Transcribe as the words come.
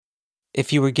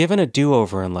If you were given a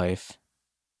do-over in life,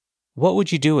 what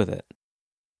would you do with it?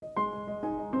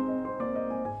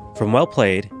 From Well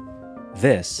Played,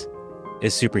 this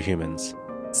is Superhumans.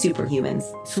 Superhumans.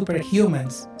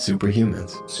 Superhumans.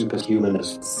 Superhumans.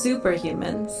 Superhumans.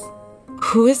 Superhumans.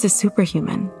 Who is a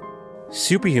superhuman?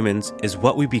 Superhumans is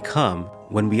what we become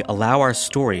when we allow our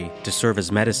story to serve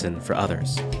as medicine for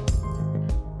others.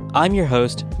 I'm your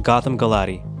host, Gautam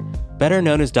Gulati, better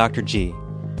known as Dr. G.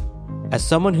 As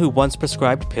someone who once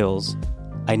prescribed pills,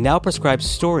 I now prescribe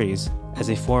stories as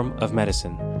a form of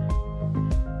medicine.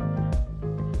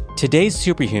 Today's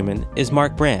superhuman is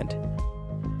Mark Brand.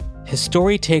 His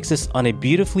story takes us on a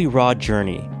beautifully raw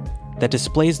journey that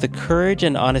displays the courage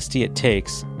and honesty it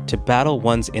takes to battle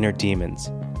one's inner demons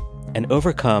and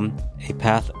overcome a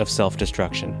path of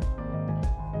self-destruction.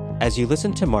 As you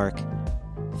listen to Mark,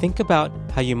 think about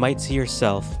how you might see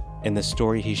yourself in the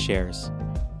story he shares.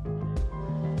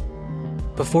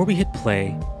 Before we hit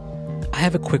play, I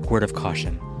have a quick word of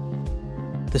caution.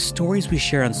 The stories we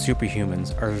share on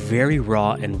Superhumans are very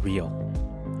raw and real.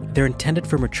 They're intended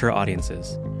for mature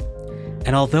audiences.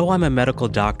 And although I'm a medical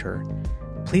doctor,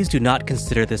 please do not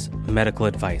consider this medical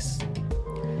advice.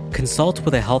 Consult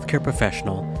with a healthcare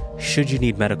professional should you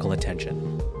need medical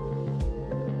attention.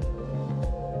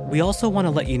 We also want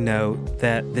to let you know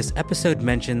that this episode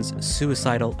mentions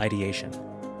suicidal ideation.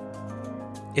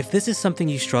 If this is something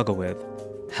you struggle with,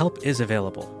 help is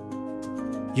available.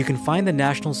 You can find the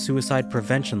National Suicide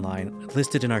Prevention Line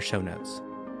listed in our show notes.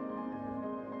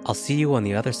 I'll see you on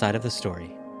the other side of the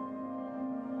story.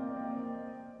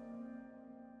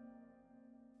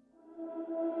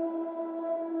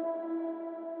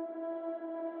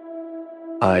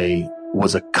 I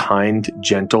was a kind,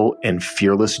 gentle, and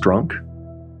fearless drunk.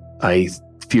 I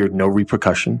feared no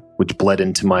repercussion, which bled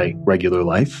into my regular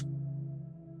life.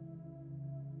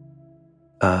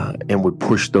 And would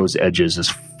push those edges as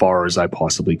far as I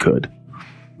possibly could.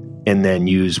 And then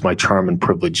use my charm and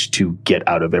privilege to get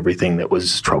out of everything that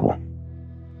was trouble.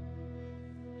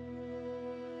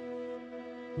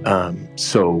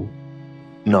 So,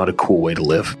 not a cool way to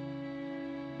live.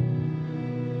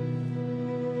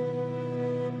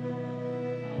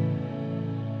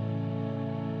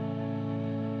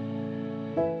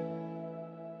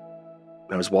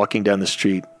 I was walking down the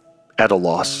street at a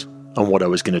loss on what I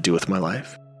was going to do with my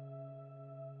life.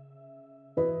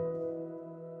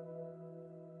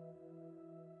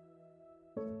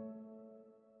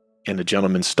 And a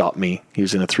gentleman stopped me. He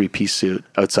was in a 3-piece suit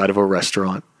outside of a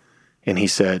restaurant. And he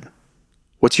said,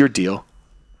 "What's your deal?"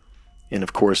 And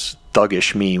of course,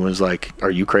 thuggish me was like,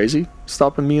 "Are you crazy?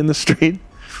 Stopping me in the street?"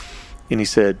 And he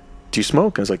said, "Do you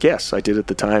smoke?" I was like, "Yes, I did at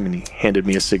the time." And he handed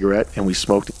me a cigarette and we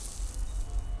smoked.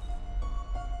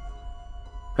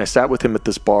 I sat with him at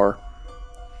this bar,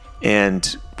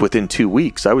 and within 2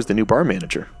 weeks, I was the new bar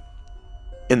manager.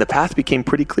 And the path became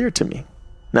pretty clear to me.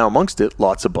 Now, amongst it,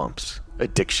 lots of bumps.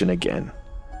 Addiction again.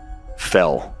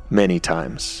 Fell many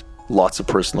times. Lots of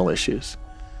personal issues.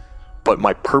 But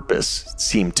my purpose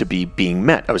seemed to be being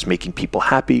met. I was making people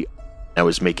happy. I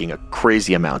was making a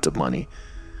crazy amount of money.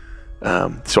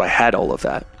 So I had all of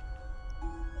that.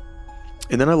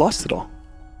 And then I lost it all.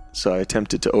 So I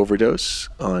attempted to overdose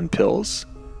on pills.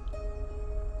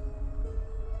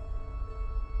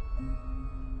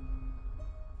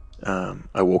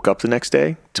 I woke up the next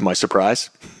day, to my surprise,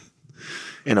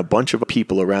 and a bunch of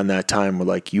people around that time were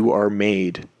like, "You are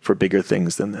made for bigger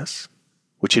things than this,"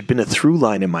 which had been a through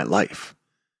line in my life.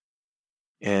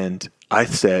 And I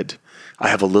said, I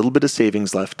have a little bit of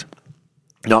savings left,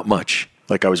 not much,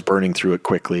 like I was burning through it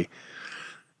quickly.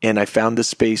 And I found this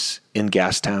space in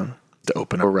Gastown to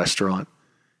open a restaurant.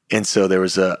 And so there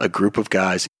was a group of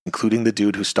guys, including the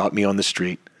dude who stopped me on the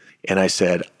street. And I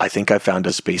said, "I think I found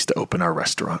a space to open our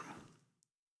restaurant."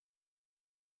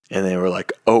 And they were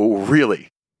like, "Oh, really?"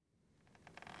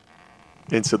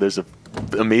 And so there's an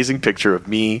amazing picture of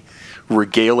me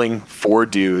regaling 4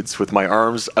 dudes with my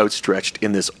arms outstretched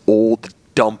in this old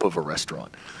dump of a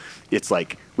restaurant. It's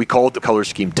like, we called the color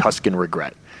scheme Tuscan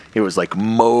Regret. It was like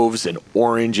mauves and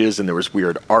oranges, and there was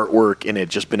weird artwork, and it had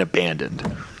just been abandoned.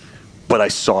 But I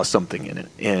saw something in it,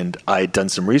 and I had done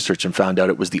some research and found out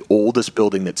it was the oldest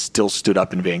building that still stood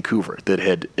up in Vancouver, that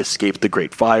had escaped the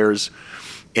Great Fires,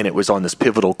 and it was on this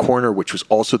pivotal corner, which was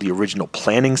also the original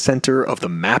planning center of the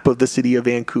map of the city of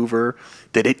Vancouver,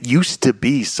 that it used to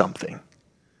be something.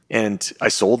 And I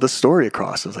sold the story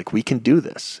across. I was like, we can do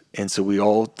this. And so we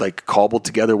all like cobbled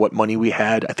together what money we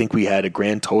had. I think we had a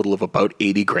grand total of about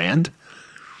 80 grand.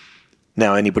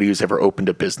 Now, anybody who's ever opened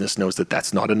a business knows that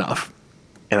that's not enough.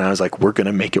 And I was like, we're going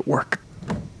to make it work.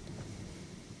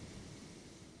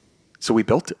 So we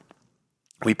built it.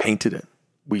 We painted it.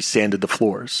 We sanded the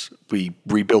floors. We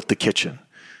rebuilt the kitchen.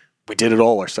 We did it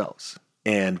all ourselves.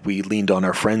 And we leaned on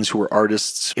our friends who were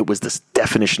artists. It was this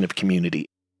definition of community.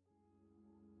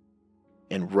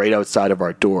 And right outside of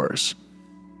our doors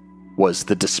was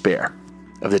the despair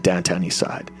of the downtown east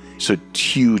side. So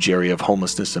huge area of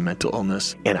homelessness and mental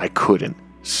illness. And I couldn't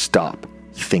stop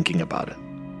thinking about it.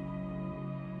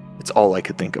 It's all I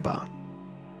could think about.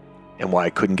 And why I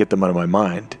couldn't get them out of my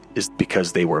mind is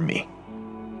because they were me.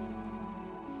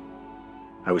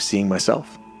 I was seeing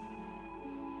myself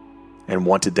and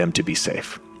wanted them to be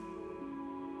safe.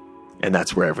 And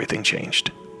that's where everything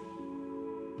changed.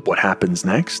 What happens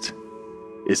next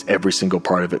is every single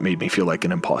part of it made me feel like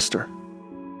an imposter.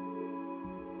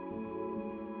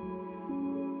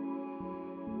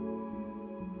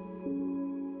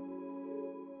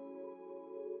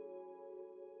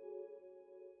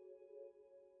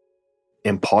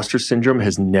 Imposter syndrome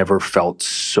has never felt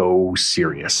so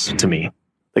serious to me.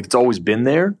 Like, it's always been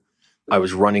there. I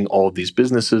was running all of these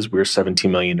businesses. We were 17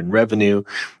 million in revenue.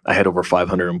 I had over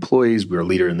 500 employees. We were a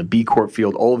leader in the B Corp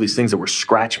field. All of these things that were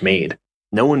scratch made.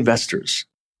 No investors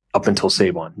up until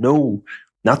Save-On. No,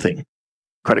 nothing.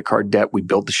 Credit card debt. We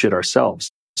built the shit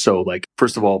ourselves. So, like,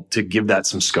 first of all, to give that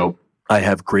some scope, I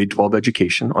have grade 12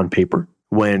 education on paper.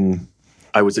 When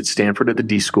I was at Stanford at the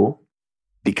D School,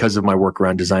 because of my work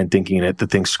around design thinking at the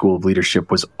Think School of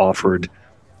Leadership, was offered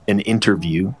an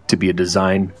interview to be a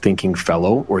design thinking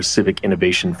fellow or civic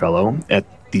innovation fellow at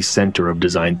the Center of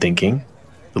Design Thinking,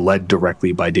 led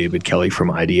directly by David Kelly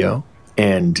from IDEO.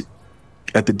 And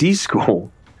at the D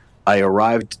School, I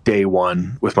arrived day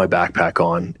one with my backpack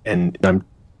on, and I'm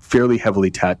fairly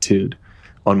heavily tattooed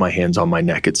on my hands, on my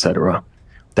neck, etc.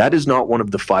 That is not one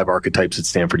of the 5 archetypes at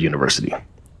Stanford University.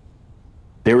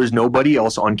 There is nobody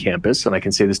else on campus, and I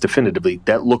can say this definitively,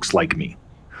 that looks like me.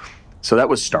 So that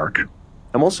was stark.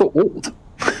 I'm also old.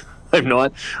 I'm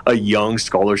not a young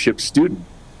scholarship student.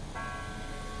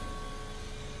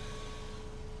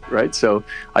 Right? So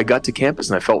I got to campus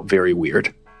and I felt very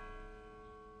weird.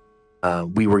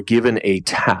 We were given a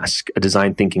task, a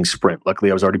design thinking sprint.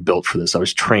 Luckily, I was already built for this. I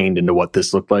was trained into what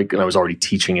this looked like, and I was already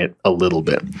teaching it a little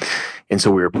bit. And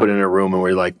so we were put in a room and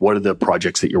we were like, what are the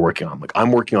projects that you're working on? Like,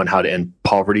 I'm working on how to end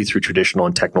poverty through traditional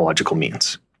and technological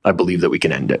means. I believe that we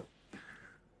can end it.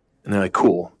 And they're like,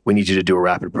 cool, we need you to do a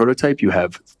rapid prototype. You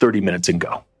have 30 minutes and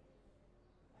go.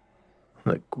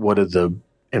 I'm like,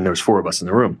 and there was 4 of us in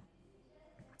the room.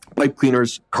 Pipe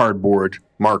cleaners, cardboard,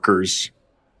 markers,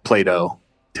 Play-Doh,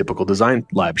 typical design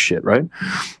lab shit, right?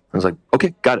 I was like,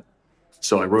 okay, got it.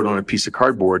 So I wrote on a piece of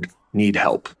cardboard, need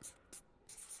help.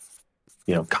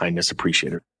 Kindness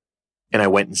appreciated. And I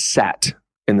went and sat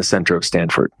in the center of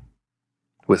Stanford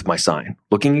with my sign,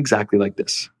 looking exactly like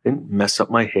this. Didn't mess up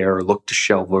my hair or look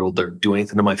disheveled or do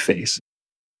anything to my face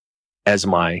as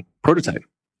my prototype.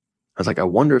 I was like, I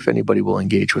wonder if anybody will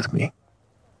engage with me.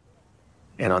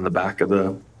 And on the back of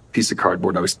the piece of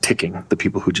cardboard, I was ticking the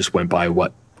people who just went by.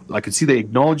 What I could see, they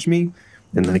acknowledged me,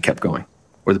 and then they kept going.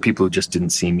 Or the people who just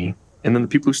didn't see me, and then the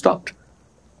people who stopped.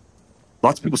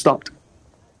 Lots of people stopped.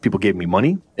 People gave me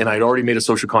money, and I'd already made a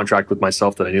social contract with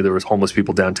myself that I knew there was homeless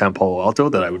people downtown Palo Alto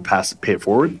that I would pay it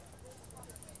forward.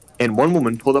 And one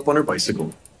woman pulled up on her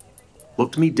bicycle,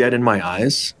 looked me dead in my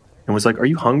eyes, and was like, "Are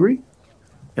you hungry?"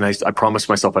 And I promised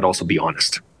myself I'd also be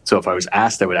honest. So if I was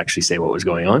asked, I would actually say what was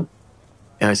going on.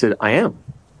 And I said, "I am."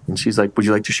 And she's like, "Would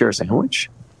you like to share a sandwich?"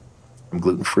 I'm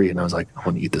gluten-free. And I was like, "I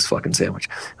want to eat this fucking sandwich."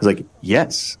 I was like,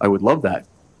 "Yes, I would love that."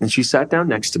 And she sat down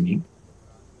next to me,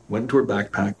 went into her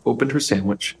backpack, opened her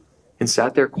sandwich, and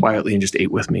sat there quietly and just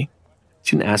ate with me.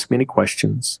 She didn't ask me any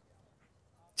questions.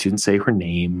 She didn't say her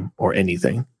name or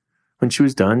anything. When she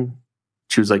was done,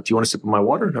 she was like, "Do you want a sip of my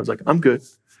water?" And I was like, "I'm good."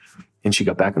 And she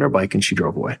got back on her bike and she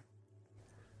drove away.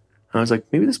 And I was like,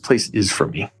 maybe this place is for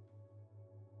me.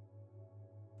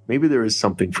 Maybe there is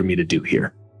something for me to do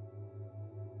here.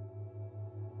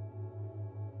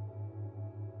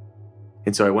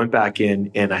 And so I went back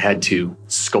in and I had to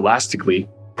scholastically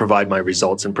provide my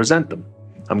results and present them.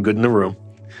 I'm good in the room.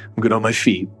 I'm good on my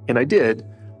feet. And I did.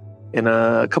 And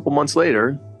a couple months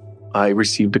later, I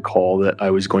received a call that I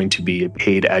was going to be a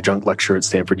paid adjunct lecturer at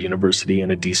Stanford University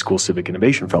and a D School Civic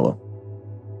Innovation Fellow.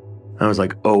 I was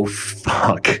like, oh,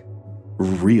 fuck.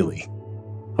 Really?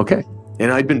 Okay.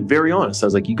 And I'd been very honest. I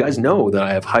was like, you guys know that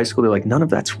I have high school. They're like, none of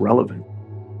that's relevant.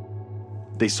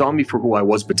 They saw me for who I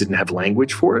was, but didn't have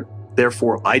language for it.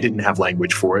 Therefore, I didn't have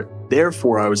language for it.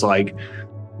 Therefore, I was like,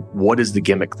 what is the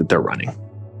gimmick that they're running?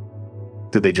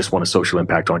 Do they just want a social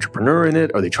impact entrepreneur in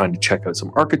it? Are they trying to check out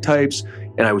some archetypes?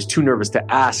 And I was too nervous to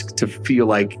ask, to feel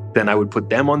like then I would put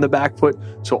them on the back foot.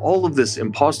 So all of this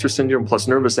imposter syndrome plus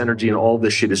nervous energy and all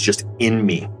this shit is just in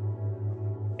me.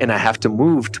 And I have to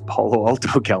move to Palo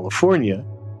Alto, California,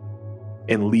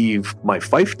 and leave my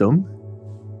fiefdom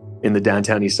in the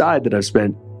downtown east side that I've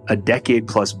spent a decade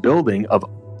plus building of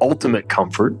ultimate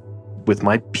comfort with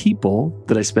my people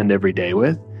that I spend every day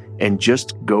with, and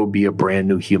just go be a brand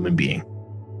new human being.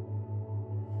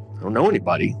 I don't know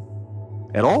anybody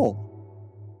at all.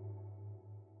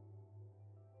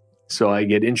 So I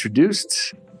get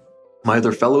introduced. My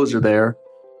other fellows are there.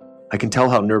 I can tell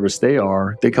how nervous they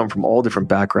are. They come from all different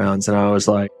backgrounds. And I was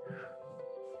like,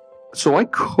 so I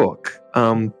cook.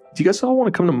 Do you guys all want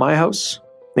to come to my house,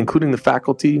 including the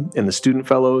faculty and the student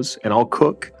fellows, and I'll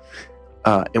cook?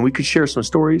 And we could share some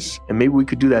stories, and maybe we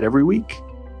could do that every week,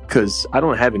 because I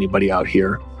don't have anybody out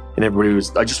here. And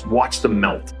I just watched them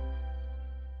melt.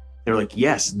 They're like,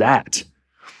 yes, that.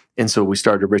 And so we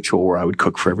started a ritual where I would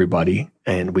cook for everybody,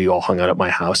 and we all hung out at my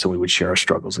house and we would share our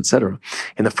struggles, etc.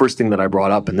 And the first thing that I brought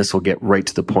up, and this will get right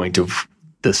to the point of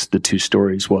the two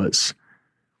stories, was,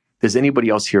 does anybody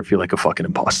else here feel like a fucking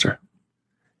imposter?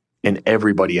 And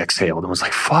everybody exhaled and was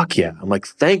like, fuck yeah. I'm like,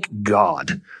 thank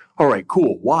God. All right,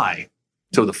 cool. Why?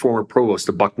 So the former provost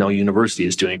of Bucknell University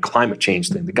is doing a climate change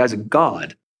thing. The guy's a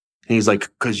god. And he's like,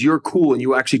 because you're cool and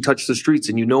you actually touch the streets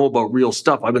and you know about real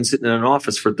stuff. I've been sitting in an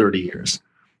office for 30 years.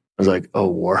 I was like, oh,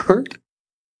 word?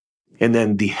 And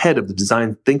then the head of the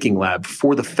design thinking lab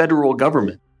for the federal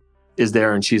government is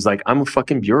there. And she's like, I'm a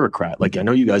fucking bureaucrat. Like, I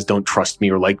know you guys don't trust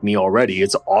me or like me already.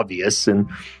 It's obvious. And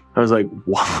I was like,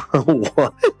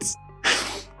 what?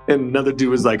 And another dude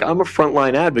was like, I'm a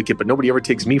frontline advocate, but nobody ever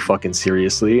takes me fucking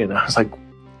seriously. And I was like,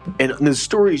 and the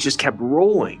stories just kept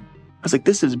rolling. I was like,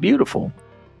 this is beautiful.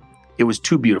 It was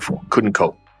too beautiful. Couldn't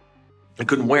cope. I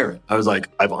couldn't wear it. I was like,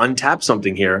 I've untapped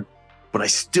something here, but I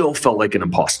still felt like an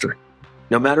imposter.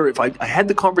 No matter if I had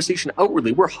the conversation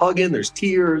outwardly, we're hugging, there's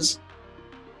tears.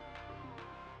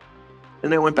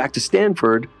 And I went back to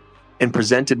Stanford and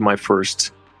presented my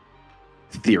first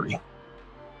theory.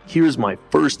 Here's my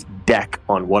first deck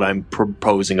on what I'm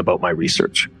proposing about my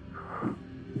research.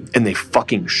 And they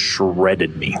fucking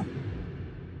shredded me.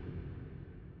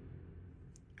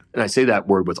 And I say that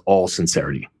word with all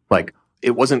sincerity. Like,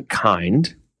 it wasn't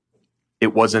kind.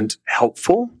 It wasn't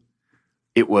helpful.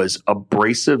 It was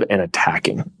abrasive and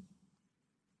attacking.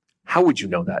 How would you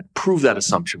know that? Prove that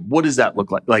assumption. What does that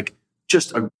look like? Like,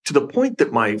 just to the point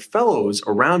that my fellows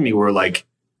around me were like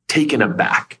taken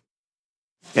aback.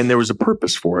 And there was a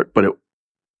purpose for it, but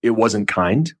it wasn't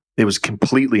kind. It was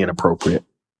completely inappropriate.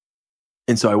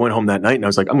 And so I went home that night and I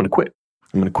was like, I'm going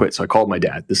to quit. So I called my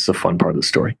dad. This is a fun part of the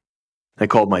story. I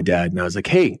called my dad and I was like,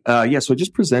 hey, so I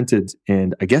just presented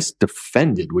and I guess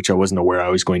defended, which I wasn't aware I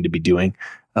was going to be doing,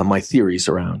 my theories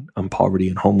around poverty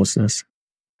and homelessness.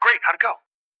 Great. How'd it go?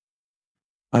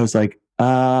 I was like,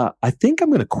 I think I'm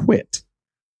going to quit.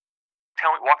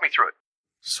 Walk me through it.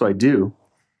 So I do.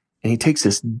 And he takes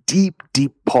this deep,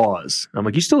 deep pause. I'm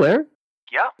like, you still there?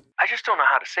 Yeah. I just don't know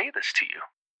how to say this to you.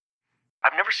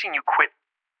 I've never seen you quit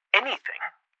anything,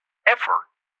 ever,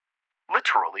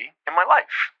 literally, in my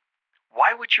life.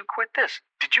 Why would you quit this?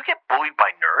 Did you get bullied by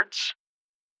nerds?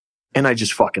 And I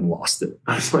just fucking lost it.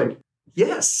 I was like,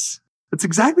 yes, that's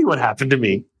exactly what happened to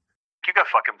me. You got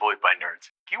fucking bullied by nerds.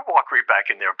 You walk right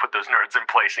back in there and put those nerds in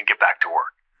place and get back to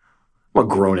work. I'm a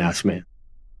grown-ass man.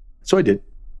 So I did,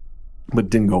 but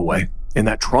it didn't go away. And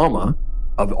that trauma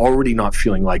of already not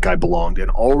feeling like I belonged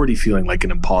and already feeling like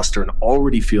an imposter and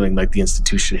already feeling like the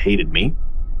institution hated me,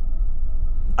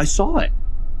 I saw it.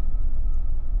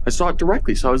 I saw it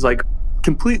directly. So I was like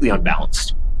completely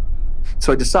unbalanced.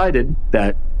 So I decided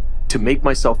that to make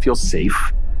myself feel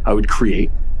safe, I would create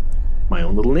my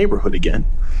own little neighborhood again.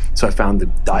 So I found the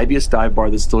diviest dive bar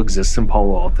that still exists in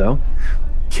Palo Alto,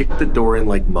 kicked the door in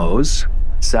like Moe's,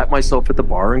 sat myself at the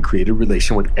bar and created a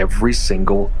relation with every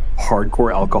single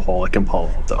hardcore alcoholic in Palo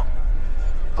Alto.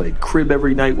 Played crib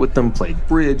every night with them, played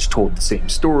bridge, told the same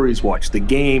stories, watched the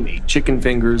game, ate chicken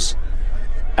fingers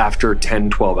after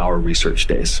 10, 12-hour research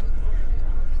days.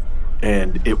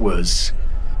 And it was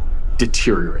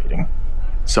deteriorating.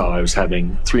 So I was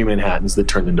having 3 Manhattans that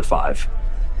turned into 5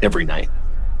 every night.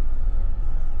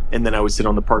 And then I would sit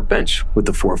on the park bench with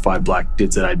the 4 or 5 black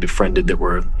dudes that I'd befriended that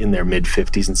were in their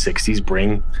mid-50s and 60s,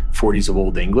 bring 40s of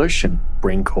Old English and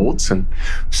bring Colts and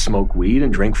smoke weed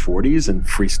and drink 40s and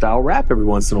freestyle rap every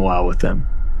once in a while with them.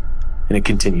 And it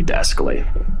continued to escalate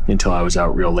until I was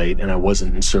out real late and I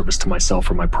wasn't in service to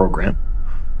myself or my program.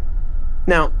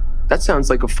 Now, that sounds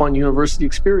like a fun university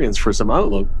experience for some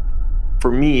outlook.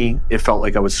 For me, it felt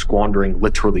like I was squandering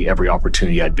literally every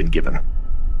opportunity I'd been given.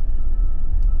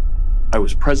 I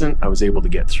was present. I was able to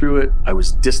get through it. I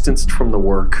was distanced from the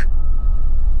work.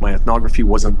 My ethnography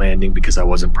wasn't landing because I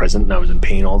wasn't present and I was in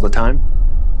pain all the time.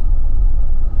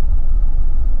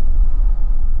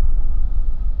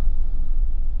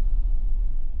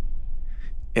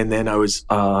 And then I was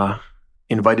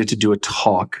invited to do a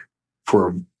talk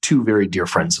for two very dear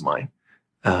friends of mine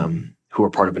who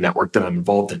are part of a network that I'm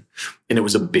involved in. And it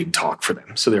was a big talk for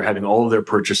them. So they're having all of their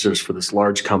purchasers for this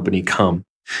large company come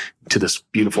to this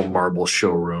beautiful marble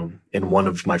showroom. And one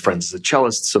of my friends is a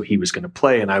cellist, so he was going to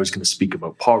play, and I was going to speak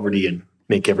about poverty and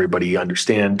make everybody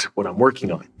understand what I'm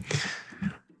working on.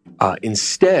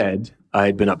 Instead, I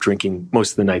had been up drinking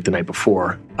most of the night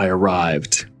before I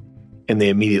arrived. And they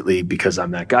immediately, because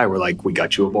I'm that guy, were like, we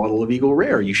got you a bottle of Eagle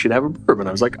Rare. You should have a bourbon.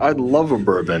 I was like, I'd love a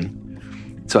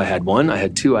bourbon. So I had one, I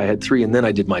had two, I had three, and then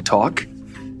I did my talk.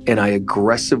 And I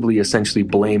aggressively, essentially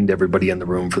blamed everybody in the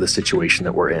room for the situation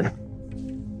that we're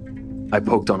in. I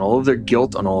poked on all of their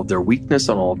guilt, on all of their weakness,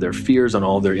 on all of their fears, on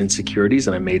all of their insecurities,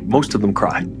 and I made most of them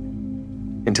cry.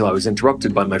 Until I was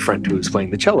interrupted by my friend who was playing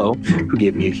the cello, who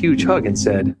gave me a huge hug and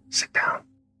said, sit down.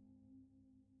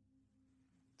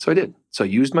 So I did. So I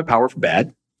used my power for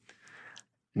bad,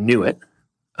 knew it,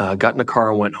 got in a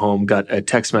car and went home, got a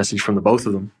text message from the both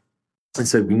of them and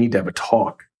said, we need to have a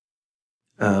talk,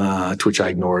 to which I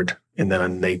ignored. And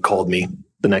then they called me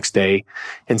the next day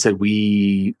and said,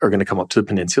 we are going to come up to the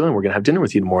peninsula and we're going to have dinner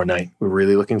with you tomorrow night. We're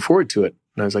really looking forward to it.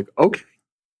 And I was like, okay.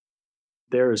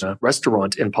 There's a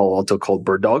restaurant in Palo Alto called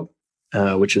Bird Dog,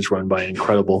 which is run by an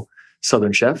incredible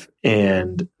Southern chef.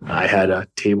 And I had a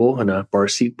table and a bar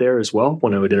seat there as well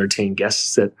when I would entertain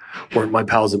guests that weren't my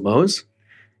pals at Moe's.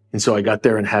 And so I got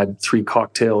there and had 3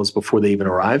 cocktails before they even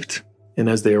arrived. And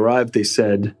as they arrived, they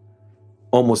said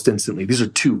almost instantly, these are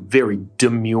 2 very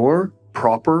demure,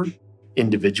 proper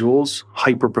individuals,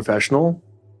 hyper professional.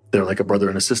 They're like a brother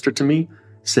and a sister to me,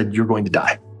 said, you're going to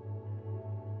die.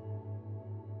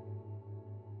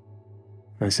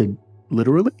 I said,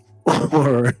 literally?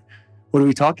 Or what are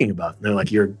we talking about? And they're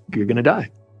like, you're going to die.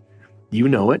 You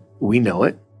know it. We know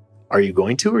it. Are you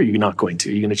going to, or are you not going to?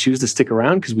 Are you going to choose to stick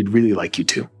around? Because we'd really like you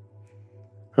to.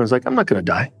 I was like, I'm not going to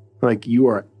die. Like, you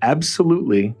are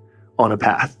absolutely on a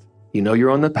path. You know, you're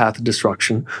on the path of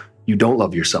destruction. You don't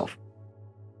love yourself.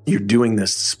 You're doing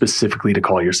this specifically to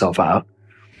call yourself out.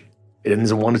 It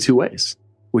ends in one of 2 ways.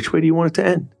 Which way do you want it to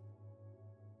end?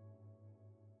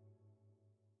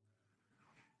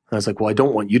 I was like, well, I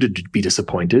don't want you to be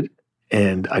disappointed,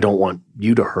 and I don't want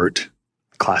you to hurt.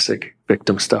 Classic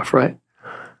victim stuff, right?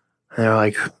 And they're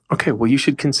like, okay, well, you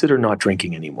should consider not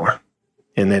drinking anymore,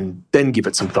 and then give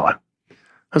it some thought. I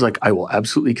was like, I will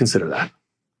absolutely consider that.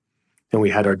 And we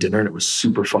had our dinner, and it was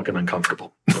super fucking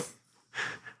uncomfortable.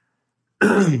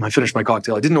 I finished my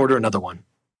cocktail. I didn't order another one.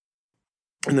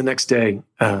 And the next day,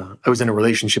 I was in a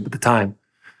relationship at the time.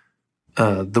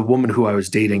 The woman who I was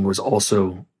dating was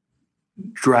also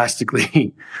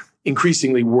drastically,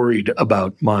 increasingly worried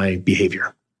about my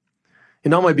behavior.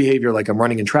 And not my behavior like I'm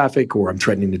running in traffic or I'm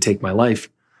threatening to take my life,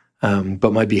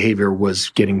 but my behavior was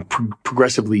getting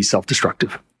progressively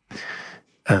self-destructive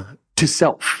to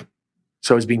self.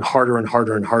 So I was being harder and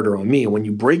harder and harder on me. And when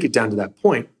you break it down to that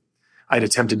point, I'd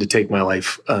attempted to take my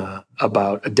life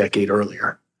about a decade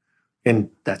earlier.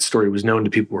 And that story was known to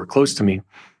people who were close to me.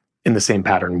 And the same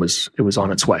pattern was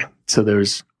on its way. So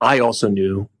I also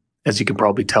knew, as you can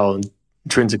probably tell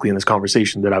intrinsically in this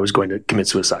conversation, that I was going to commit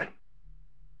suicide.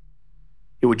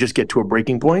 It would just get to a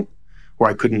breaking point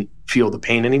where I couldn't feel the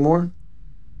pain anymore.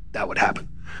 That would happen.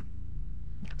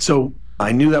 So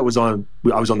I knew I was on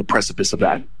the precipice of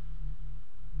that.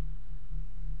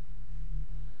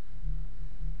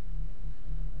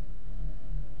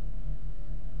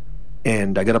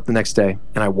 And I got up the next day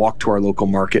and I walked to our local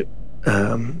market.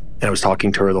 And I was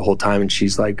talking to her the whole time, and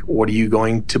she's like, what are you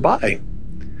going to buy?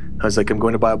 I was like, I'm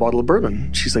going to buy a bottle of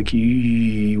bourbon. She's like, what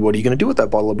are you going to do with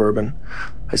that bottle of bourbon?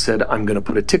 I said, I'm going to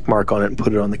put a tick mark on it and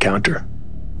put it on the counter.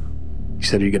 She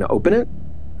said, are you going to open it?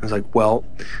 I was like, well,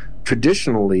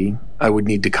 traditionally, I would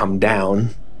need to come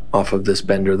down off of this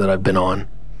bender that I've been on.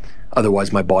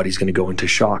 Otherwise, my body's going to go into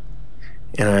shock.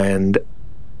 And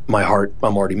my heart,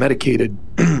 I'm already medicated.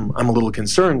 I'm a little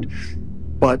concerned,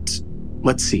 but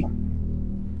let's see.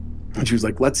 And she was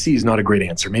like, let's see is not a great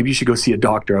answer. Maybe you should go see a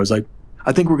doctor. I was like,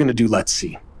 I think we're going to do let's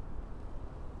see.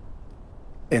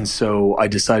 And so I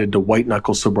decided to white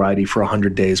knuckle sobriety for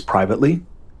 100 days privately,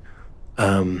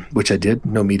 which I did.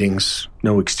 No meetings,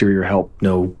 no exterior help,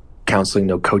 no counseling,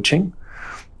 no coaching.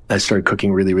 I started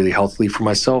cooking really, really healthily for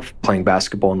myself, playing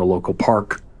basketball in the local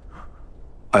park.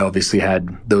 I obviously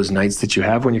had those nights that you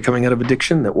have when you're coming out of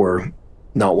addiction that were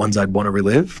not ones I'd want to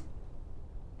relive.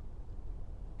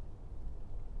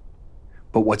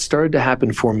 But what started to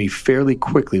happen for me fairly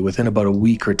quickly, within about a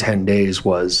week or 10 days,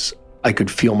 was I could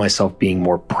feel myself being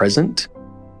more present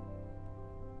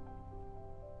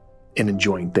and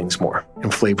enjoying things more.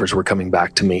 And flavors were coming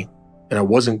back to me. And I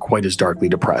wasn't quite as darkly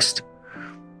depressed.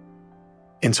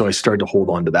 And so I started to hold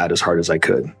on to that as hard as I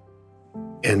could.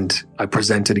 And I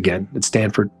presented again at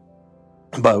Stanford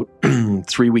about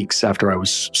 3 weeks after I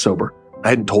was sober. I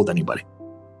hadn't told anybody.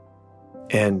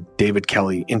 And David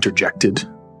Kelly interjected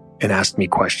and asked me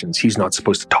questions. He's not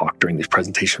supposed to talk during these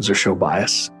presentations or show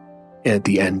bias. And at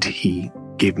the end, he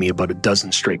gave me about a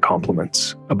dozen straight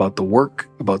compliments about the work,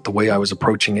 about the way I was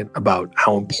approaching it, about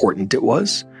how important it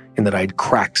was, and that I'd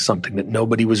cracked something that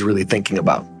nobody was really thinking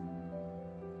about.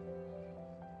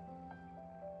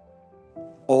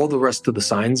 All the rest of the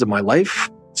signs of my life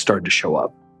started to show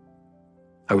up.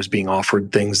 I was being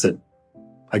offered things that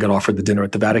I got offered the dinner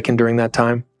at the Vatican during that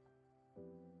time.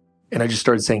 And I just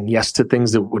started saying yes to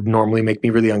things that would normally make me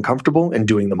really uncomfortable and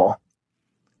doing them all.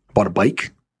 Bought a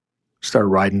bike, started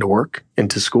riding to work,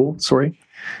 into school,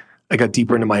 I got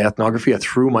deeper into my ethnography. I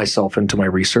threw myself into my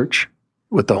research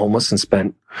with the homeless and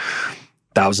spent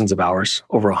thousands of hours,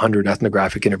 over 100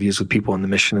 ethnographic interviews with people in the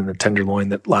Mission and the Tenderloin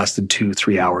that lasted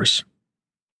 2-3 hours.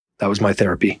 That was my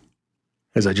therapy,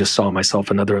 as I just saw myself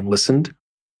another and listened.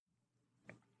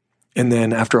 And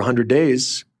then after 100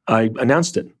 days, I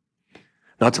announced it.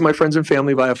 Not to my friends and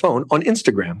family via phone, on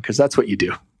Instagram, because that's what you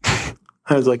do.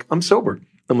 I was like, I'm sober.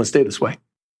 I'm going to stay this way.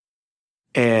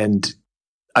 And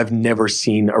I've never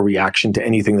seen a reaction to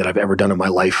anything that I've ever done in my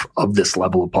life of this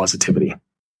level of positivity.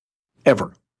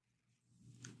 Ever.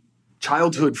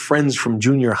 Childhood friends from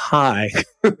junior high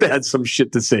had some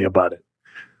shit to say about it.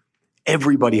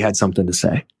 Everybody had something to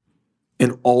say.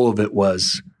 And all of it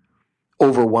was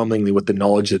overwhelmingly with the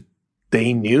knowledge that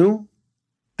they knew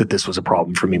that this was a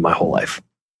problem for me my whole life.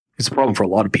 It's a problem for a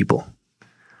lot of people.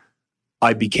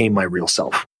 I became my real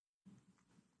self.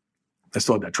 I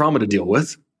still had that trauma to deal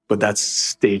with, but that's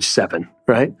stage 7,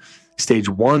 right? Stage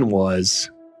 1 was,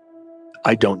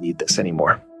 I don't need this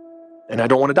anymore. And I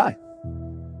don't want to die.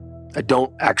 I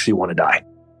don't actually want to die.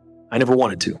 I never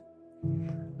wanted to.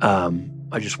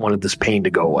 I just wanted this pain to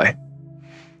go away.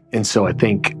 And so I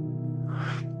think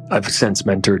I've since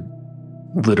mentored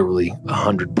literally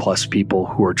 100 plus people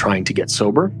who are trying to get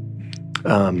sober.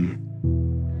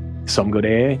 Some go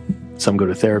to AA, some go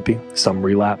to therapy, some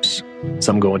relapse,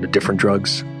 some go into different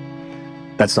drugs.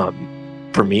 That's not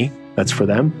for me, that's for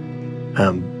them.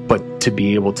 But to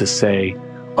be able to say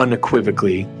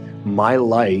unequivocally, my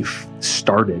life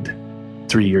started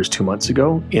 3 years, 2 months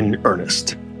ago in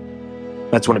earnest.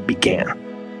 That's when it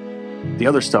began. The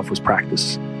other stuff was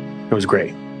practice. It was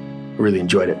great. I really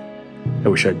enjoyed it. I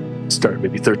wish I'd started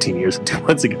maybe 13 years and 2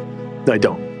 months ago. I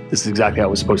don't. This is exactly how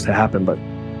it was supposed to happen, but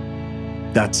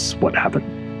that's what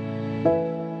happened.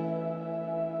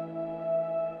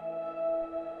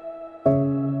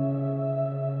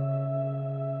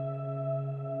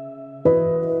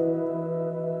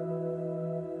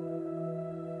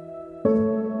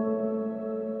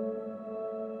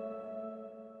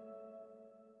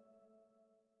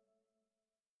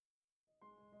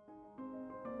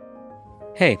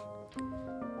 Hey,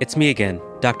 it's me again,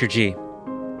 Dr. G.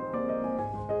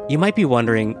 You might be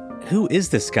wondering, who is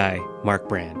this guy, Mark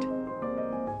Brand?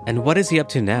 And what is he up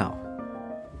to now?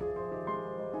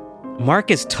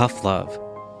 Mark is tough love.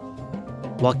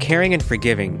 While caring and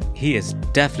forgiving, he is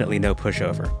definitely no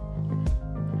pushover.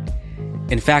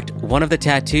 In fact, one of the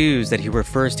tattoos that he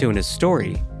refers to in his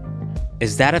story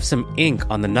is that of some ink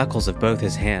on the knuckles of both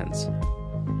his hands.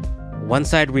 One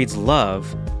side reads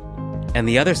love, and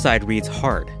the other side reads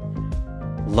hard.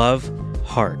 Love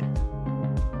hard.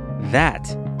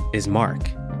 That is Mark.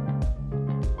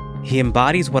 He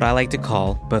embodies what I like to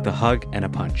call both a hug and a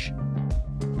punch.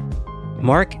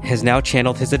 Mark has now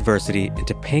channeled his adversity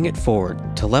into paying it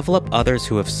forward to level up others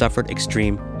who have suffered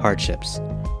extreme hardships.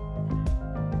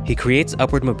 He creates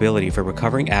upward mobility for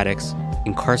recovering addicts,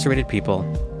 incarcerated people,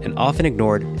 and often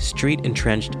ignored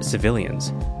street-entrenched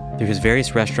civilians through his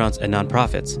various restaurants and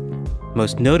nonprofits,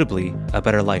 most notably a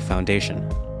Better Life Foundation.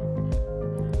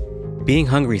 Being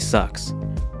hungry sucks,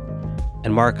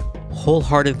 and Mark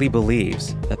wholeheartedly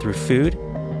believes that through food,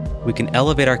 we can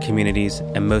elevate our communities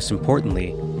and, most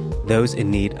importantly, those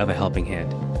in need of a helping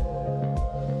hand.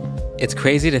 It's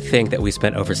crazy to think that we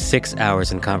spent over 6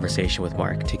 hours in conversation with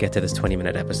Mark to get to this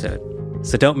 20-minute episode.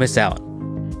 So don't miss out.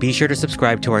 Be sure to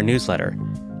subscribe to our newsletter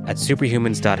at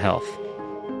superhumans.health.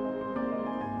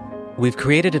 We've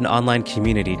created an online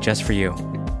community just for you.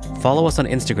 Follow us on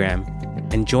Instagram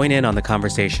and join in on the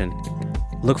conversation.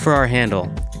 Look for our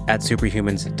handle at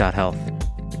superhumans.health.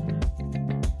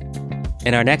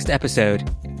 In our next episode,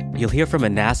 you'll hear from a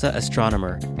NASA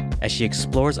astronomer as she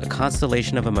explores a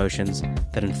constellation of emotions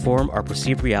that inform our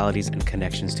perceived realities and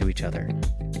connections to each other.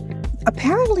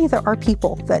 Apparently there are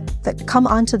people that come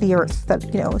onto the earth that,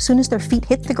 as soon as their feet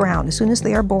hit the ground, as soon as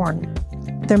they are born,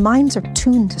 their minds are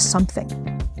tuned to something.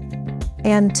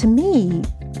 And to me,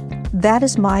 that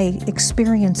is my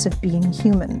experience of being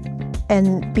human.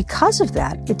 And because of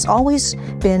that, it's always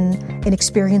been an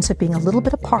experience of being a little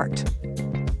bit apart,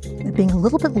 being a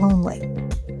little bit lonely.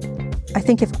 I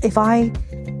think if I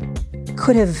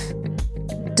could have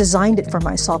designed it for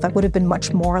myself, I would have been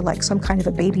much more like some kind of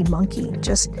a baby monkey,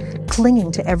 just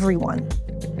clinging to everyone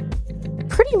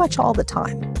pretty much all the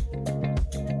time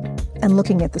and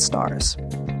looking at the stars.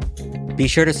 Be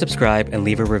sure to subscribe and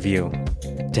leave a review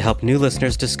to help new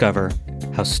listeners discover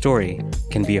how story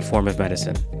can be a form of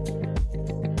medicine.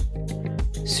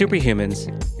 Superhumans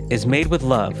is made with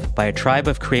love by a tribe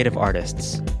of creative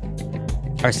artists.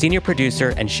 Our senior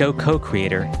producer and show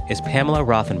co-creator is Pamela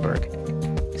Rothenberg.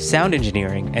 Sound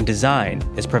engineering and design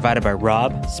is provided by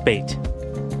Rob Spate.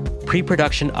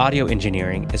 Pre-production audio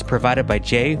engineering is provided by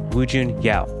Jay Woojun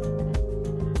Yao.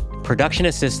 Production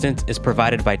assistance is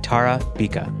provided by Tara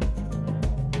Bika.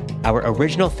 Our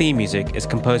original theme music is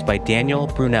composed by Daniel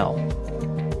Brunel,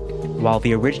 while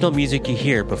the original music you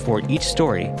hear before each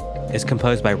story is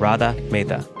composed by Radha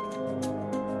Mehta.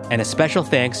 And a special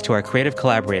thanks to our creative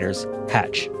collaborators,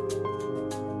 Hatch.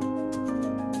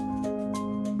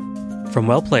 From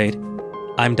Well Played,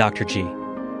 I'm Dr. G.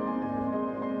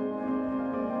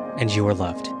 And you are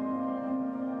loved.